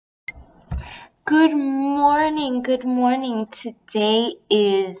Good morning, good morning. Today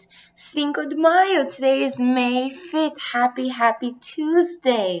is Cinco de Mayo. Today is May 5th. Happy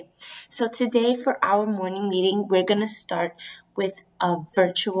Tuesday. So today for our morning meeting, we're going to start with a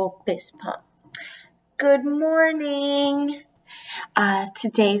virtual fist pump. Good morning.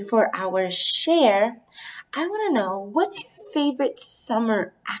 Today for our share, I want to know, what's your favorite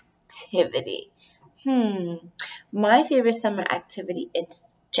summer activity? My favorite summer activity is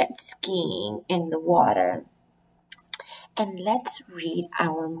jet skiing in the water. And let's read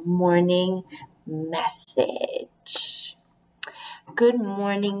our morning message. Good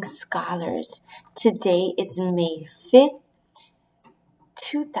morning, scholars. Today is May 5th,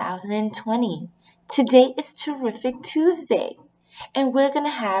 2020. Today is Terrific Tuesday, and we're going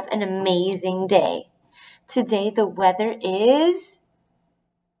to have an amazing day. Today the weather is,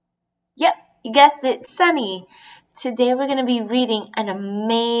 yep, you guessed it, sunny. Today we're going to be reading an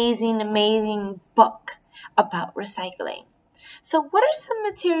amazing book about recycling. So what are some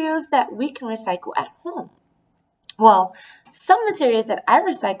materials that we can recycle at home? Well, some materials that I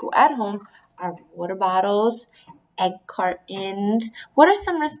recycle at home are water bottles, egg cartons. What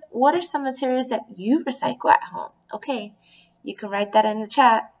are some materials that you recycle at home? Okay, you can write that in the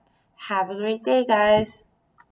chat. Have a great day, guys.